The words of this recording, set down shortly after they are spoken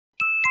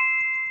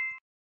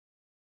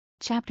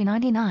Chapter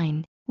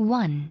 99,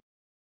 1.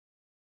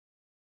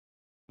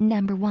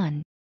 Number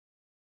 1.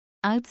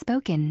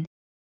 Outspoken.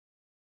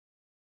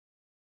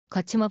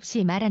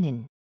 거침없이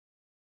말하는.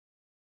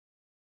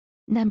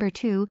 Number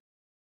 2.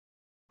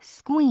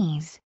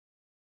 Squeeze.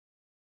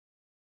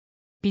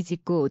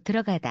 비집고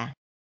들어가다.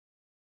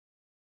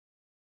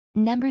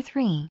 Number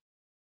 3.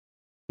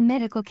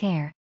 Medical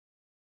care.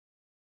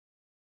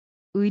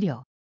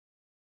 의료.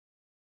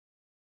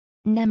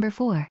 Number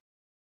 4.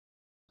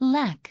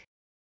 Lack.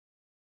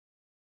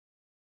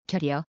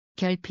 결여,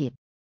 결핍.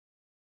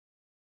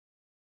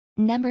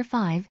 Number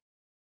 5.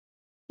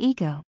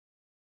 Ego.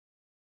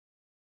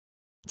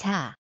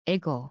 자아,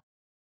 에고.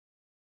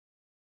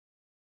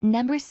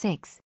 Number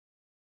 6.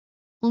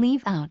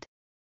 Leave out.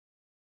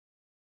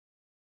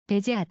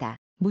 배제하다,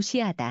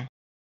 무시하다.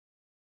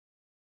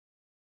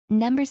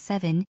 Number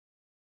 7.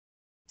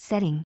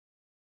 Setting.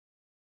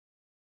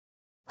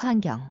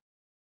 환경.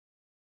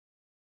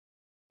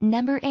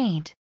 Number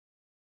 8.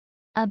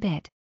 A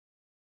bit.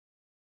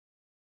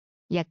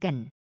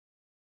 약간.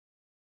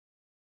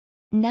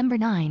 Number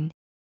 9.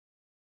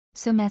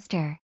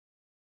 Semester.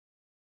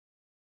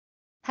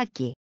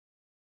 학기.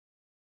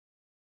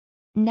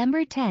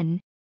 Number 10.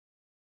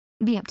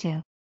 Be up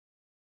to.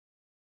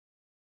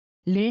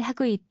 를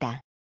하고 있다.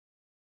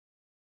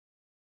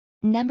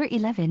 Number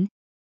 11.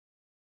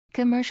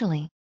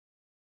 Commercially.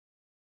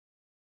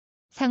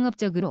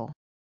 상업적으로.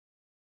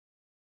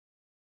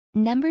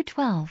 Number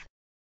 12.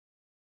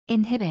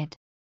 Inhibit.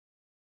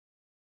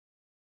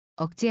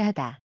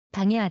 억제하다,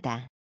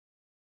 방해하다.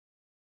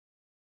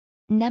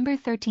 Number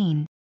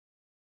 13.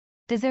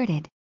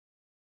 Deserted.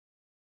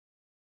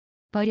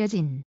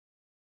 버려진.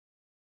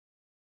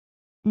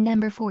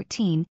 Number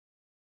 14.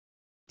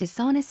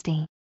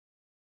 Dishonesty.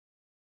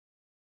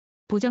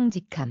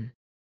 부정직함.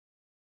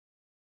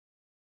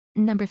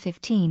 Number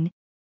 15.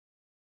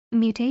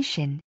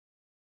 Mutation.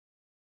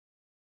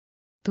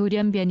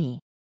 돌연변이.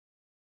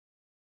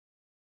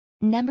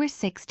 Number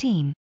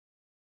 16.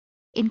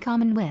 In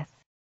common with.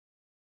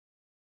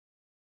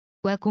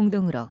 와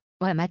공동으로,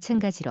 와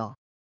마찬가지로.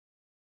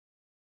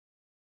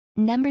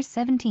 Number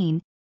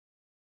 17.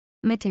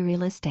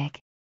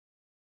 Materialistic.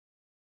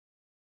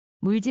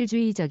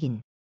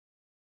 물질주의적인.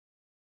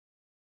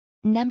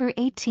 Number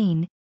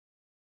 18.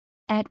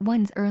 At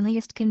one's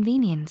earliest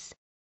convenience.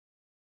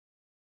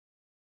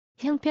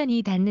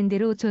 형편이 닿는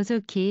대로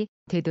조속히,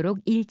 되도록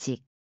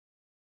일찍.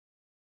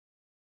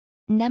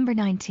 Number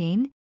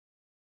 19.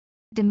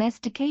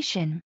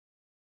 Domestication.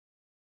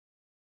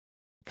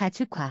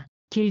 가축화,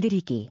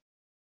 길들이기.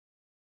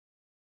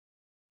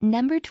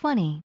 Number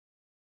 20.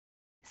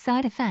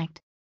 Side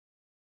effect.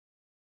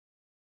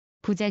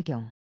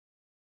 부작용.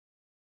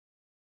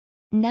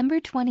 Number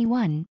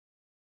 21.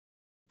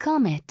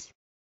 Comet.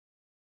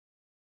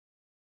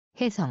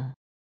 혜성.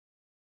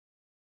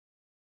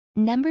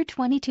 Number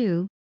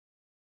 22.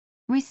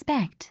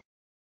 Respect.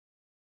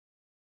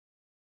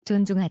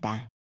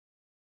 존중하다.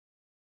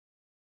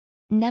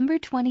 Number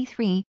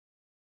 23.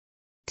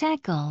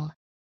 Tackle.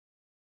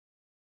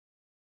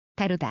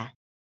 다루다.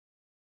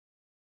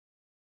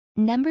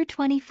 Number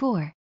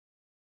 24.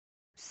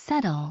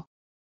 Subtle.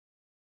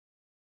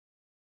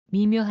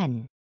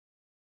 미묘한.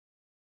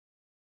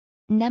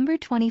 Number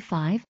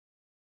 25.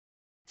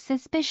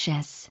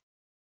 Suspicious.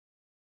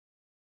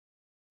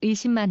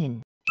 의심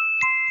많은.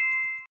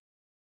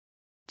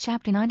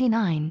 Chapter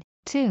 99,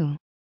 2.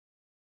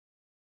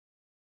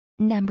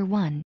 Number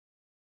 1.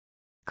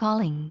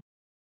 Calling.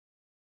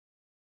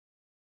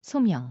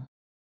 소명.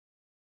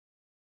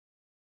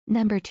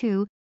 Number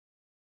 2.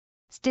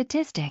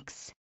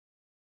 Statistics.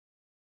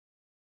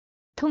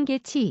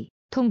 통계치,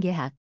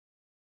 통계학.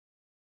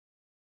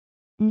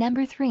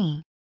 Number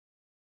 3.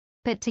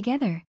 Put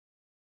together.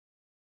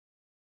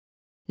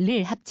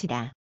 를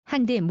합치다,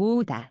 한데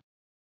모으다.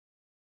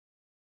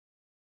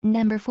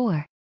 Number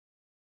 4.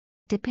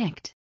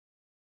 Depict.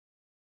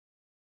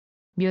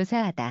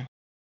 묘사하다.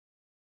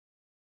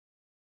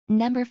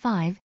 Number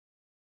 5.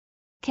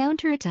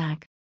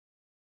 Counterattack.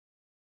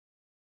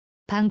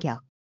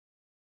 반격.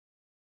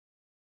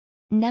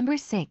 Number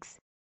 6.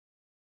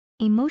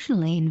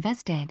 Emotionally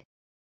invested.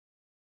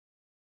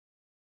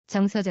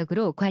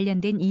 정서적으로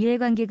관련된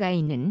이해관계가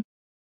있는.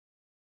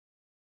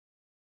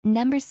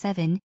 Number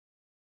 7.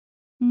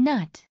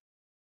 Nut.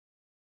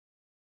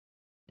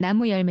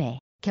 나무 열매,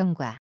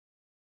 경과.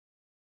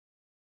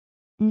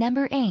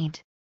 Number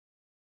 8.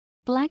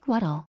 Black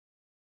wattle.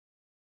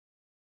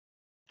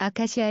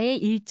 아카시아의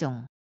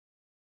일종.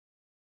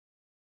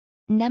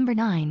 Number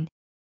 9.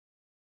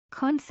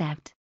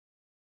 Concept.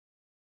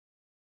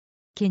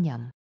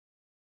 개념.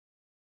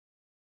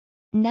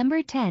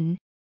 Number 10.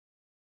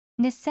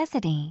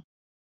 Necessity.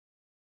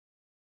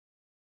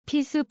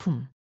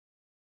 필수품.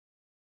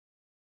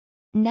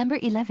 Number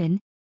 11.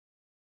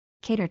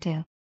 Cater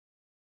to.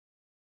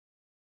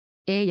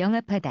 에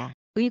영합하다,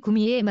 의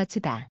구미에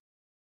맞추다.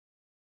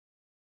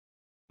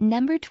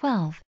 Number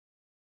 12.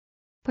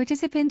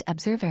 Participant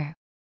observer.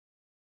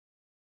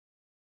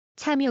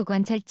 참여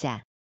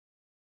관찰자.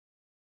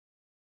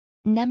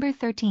 Number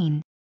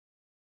 13.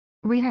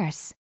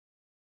 Rehearse.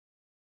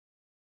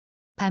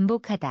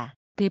 반복하다,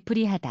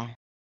 되풀이하다.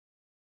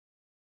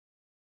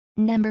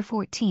 Number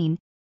 14.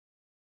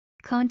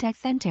 Contact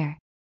center.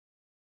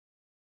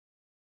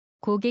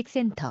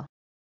 고객센터.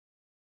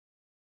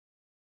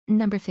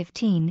 Number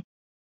 15.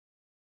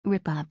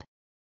 Rip up.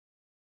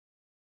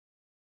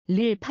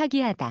 를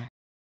파기하다.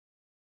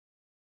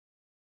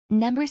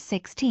 Number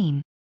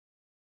 16.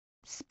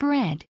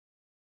 Spread.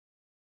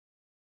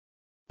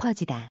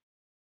 퍼지다.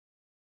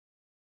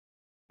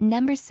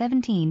 Number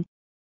 17.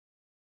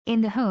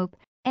 In the hope,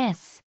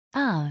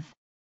 of.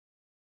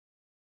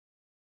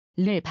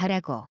 를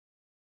바라고.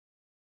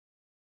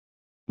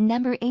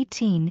 Number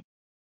 18.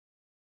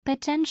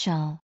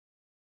 Potential.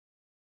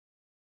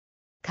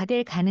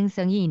 가될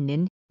가능성이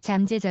있는,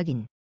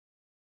 잠재적인.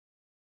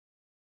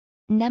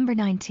 Number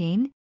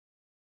 19.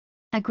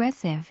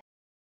 Aggressive.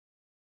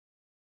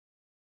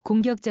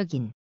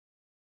 공격적인.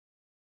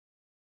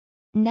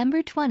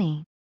 Number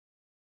 20.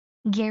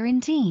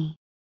 Guarantee.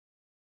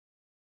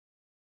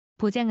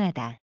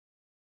 보장하다.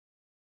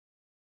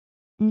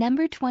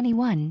 Number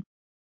 21.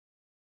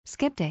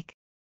 Skeptic.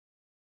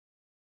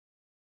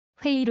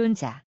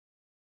 회의론자.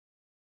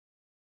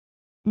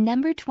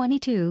 Number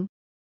 22.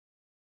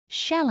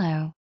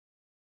 Shallow.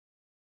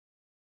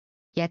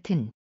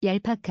 얕은,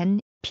 얄팍한,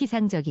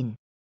 피상적인.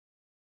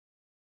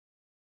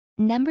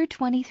 Number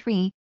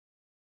 23.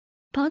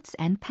 Pots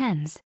and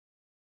pans.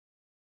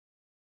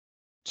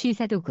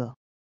 취사도구.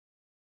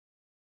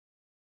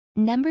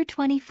 Number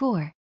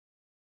 24.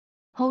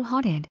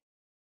 Wholehearted.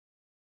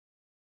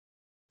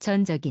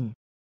 전적인.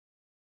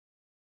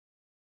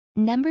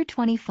 Number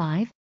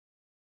 25.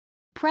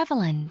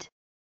 Prevalent.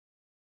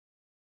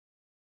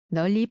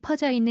 널리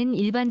퍼져 있는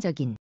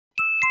일반적인.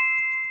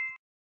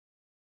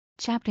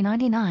 Chapter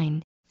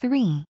 99.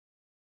 3.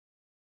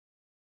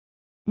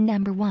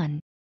 Number 1.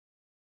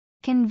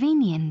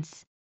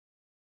 Convenience.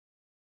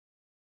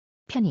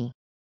 편의.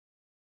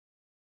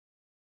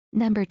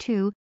 Number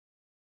 2.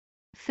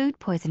 Food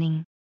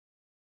poisoning.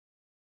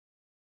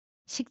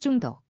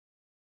 식중독.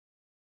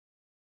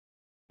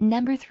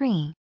 Number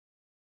 3.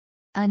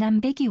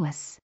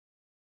 Unambiguous.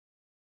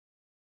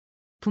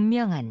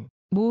 분명한,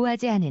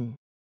 모호하지 않은.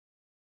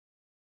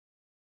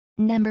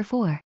 Number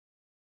 4.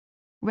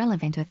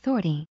 Relevant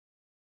authority.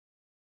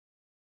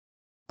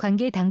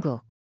 관계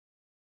당국.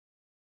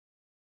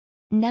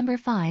 Number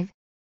 5.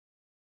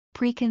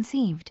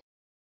 Preconceived.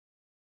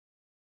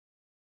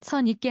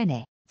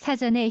 선입견에,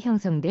 사전에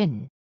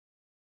형성된.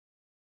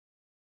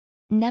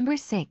 Number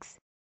 6.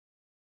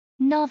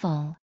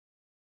 Novel.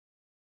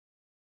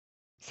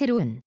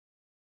 새로운.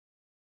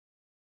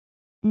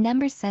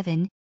 Number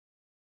 7.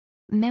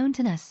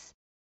 Mountainous.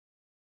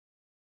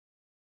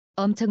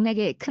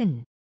 엄청나게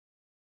큰.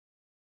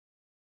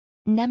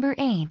 Number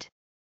 8.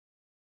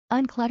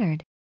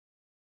 Uncluttered.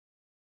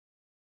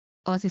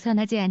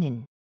 어수선하지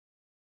않은.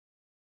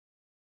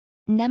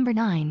 Number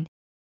 9.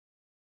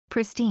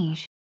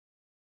 Prestige.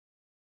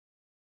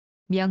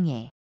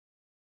 명예.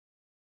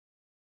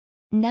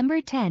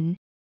 Number 10.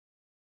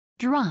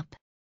 Drop.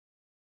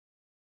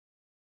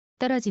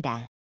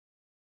 떨어지다.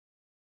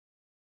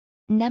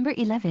 Number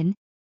 11.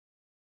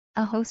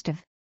 A host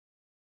of.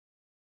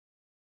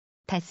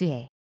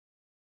 다수의.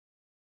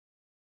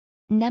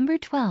 Number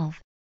 12.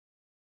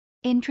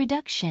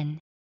 Introduction.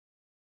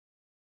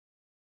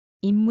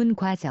 입문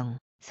과정,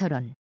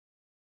 서론.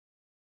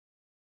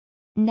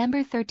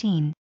 Number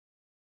 13.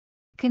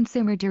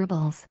 Consumer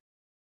durables.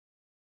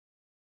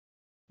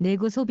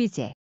 내구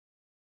소비재.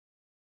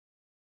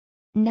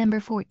 Number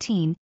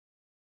 14.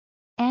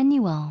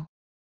 Annual.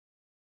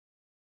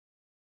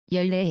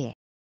 연례에.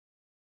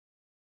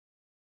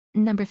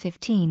 Number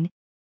 15.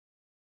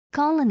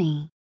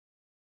 Colony.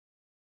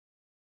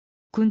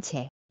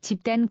 군체,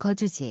 집단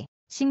거주지,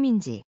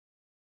 식민지.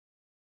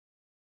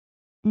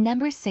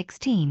 Number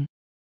 16.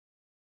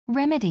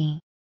 Remedy.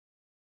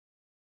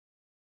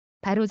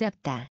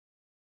 바로잡다.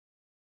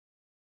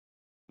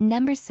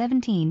 Number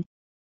 17.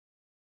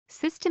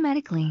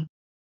 Systematically.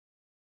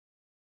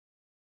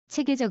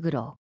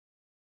 체계적으로.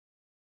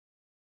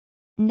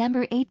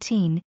 Number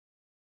 18.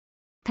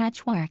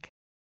 Patchwork.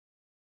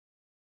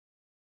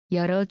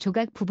 여러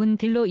조각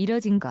부분들로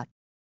이뤄진 것.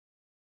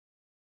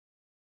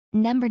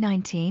 Number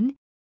 19.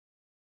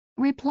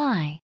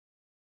 Reply.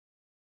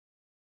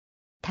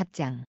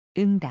 답장,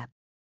 응답.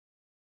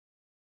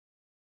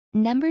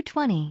 Number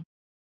 20.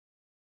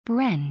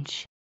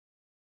 Branch.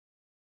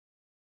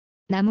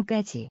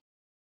 나뭇가지.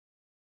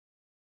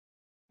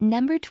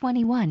 Number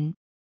 21.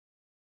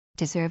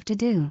 Deserve to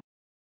do.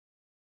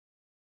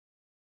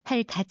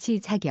 할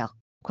가치 자격,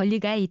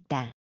 권리가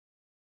있다.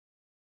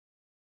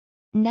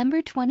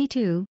 Number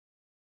 22.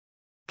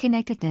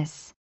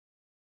 Connectedness.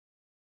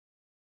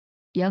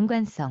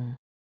 연관성.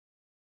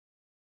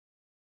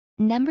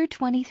 Number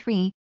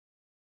 23.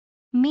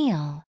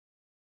 Meal.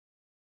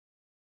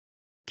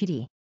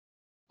 귀리.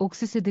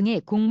 옥수수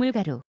등의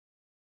곡물가루.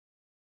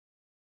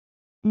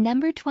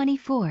 Number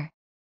 24.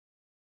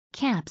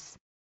 Caps.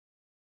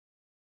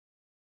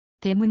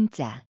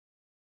 대문자.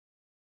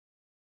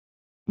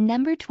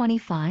 Number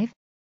 25.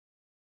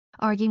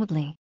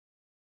 Arguably.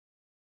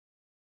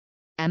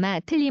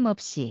 아마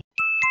틀림없이.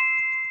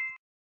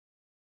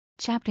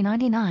 Chapter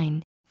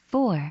 99,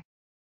 4.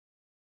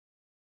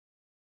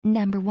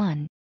 Number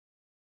 1.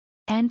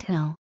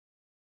 Anthill.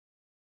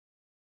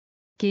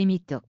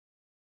 개미뚝.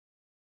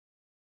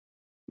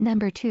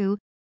 Number 2.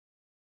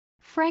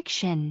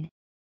 Fraction.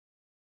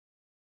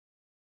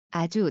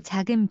 아주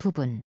작은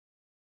부분.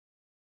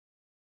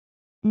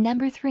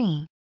 Number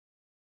 3.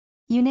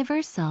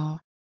 Universal.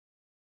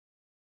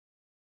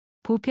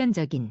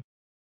 보편적인.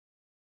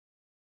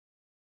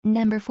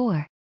 Number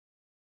 4.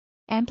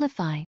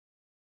 Amplify.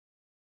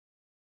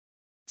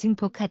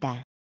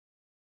 증폭하다.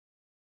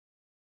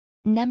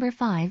 Number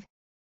 5.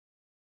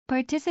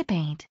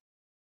 Participate.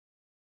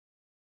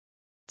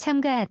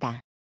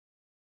 참가하다.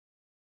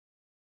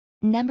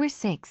 Number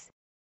 6.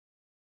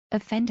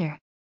 Offender.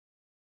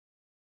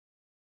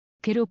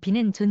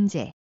 괴롭히는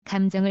존재,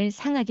 감정을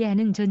상하게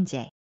하는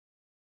존재.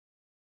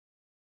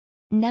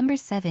 Number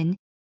 7.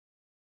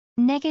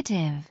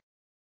 Negative.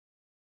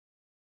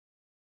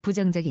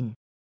 부정적인.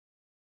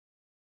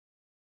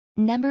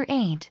 Number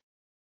 8.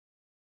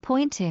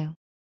 Point to.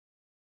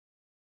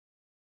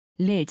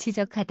 를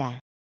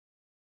지적하다.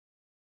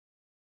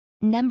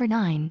 Number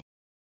 9.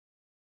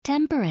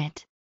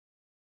 Temperate.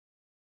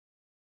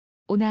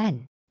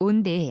 온화한,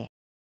 온대의.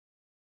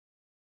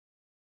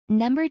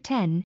 Number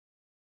 10.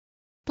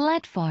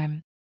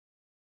 Platform.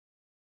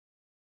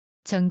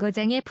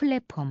 정거장의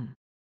플랫폼.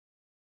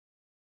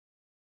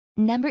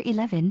 Number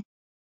 11.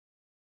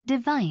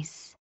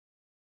 Device.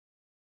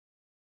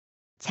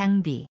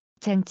 장비,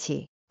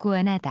 장치,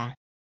 구현하다.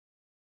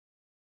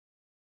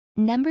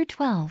 Number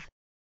 12.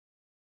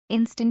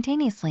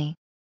 Instantaneously.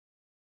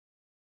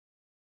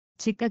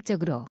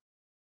 즉각적으로.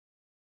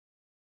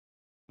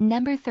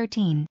 Number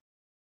 13.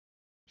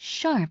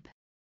 Sharp.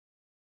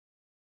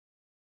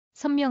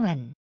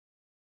 선명한.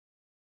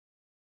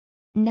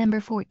 Number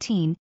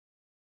 14.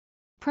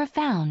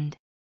 Profound.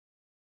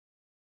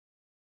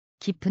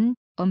 깊은,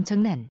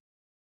 엄청난.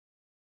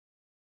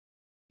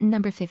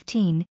 Number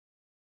 15.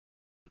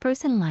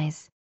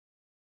 Personalize.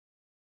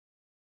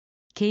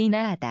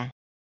 개인화하다.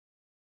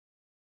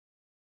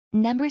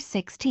 Number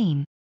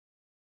 16.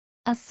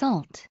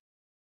 Assault.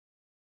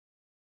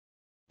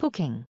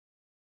 폭행.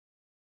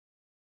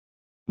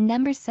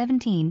 Number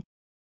 17.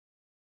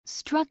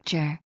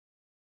 Structure.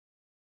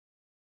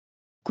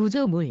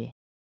 구조물.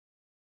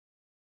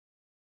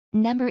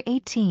 Number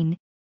 18.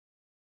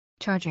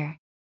 Charger.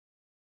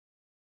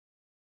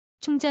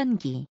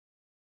 충전기.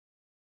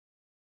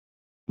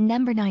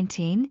 Number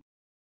 19.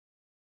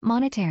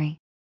 Monetary.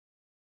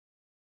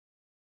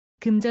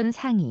 금전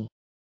상위.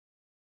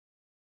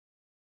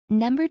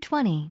 Number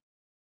 20.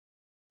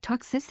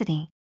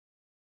 Toxicity.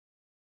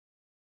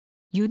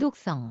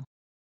 유독성.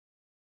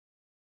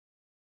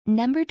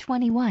 Number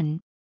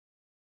 21.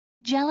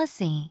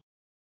 Jealousy.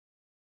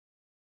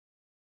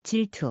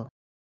 질투.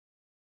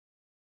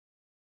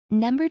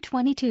 Number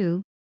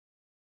 22.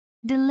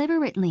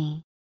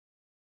 Deliberately.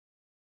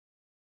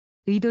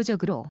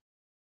 의도적으로.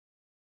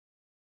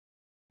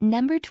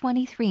 Number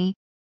 23.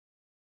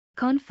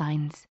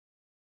 Confines.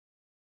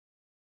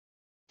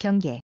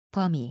 경계,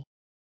 범위.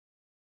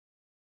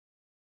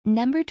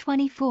 Number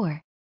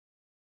 24.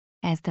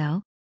 As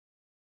though.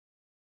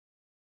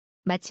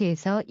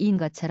 마치에서인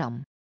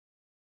것처럼.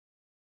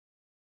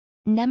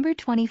 Number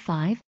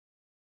 25.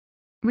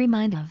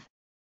 Remind of.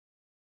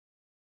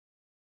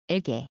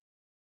 에게.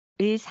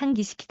 을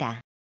상기시키다.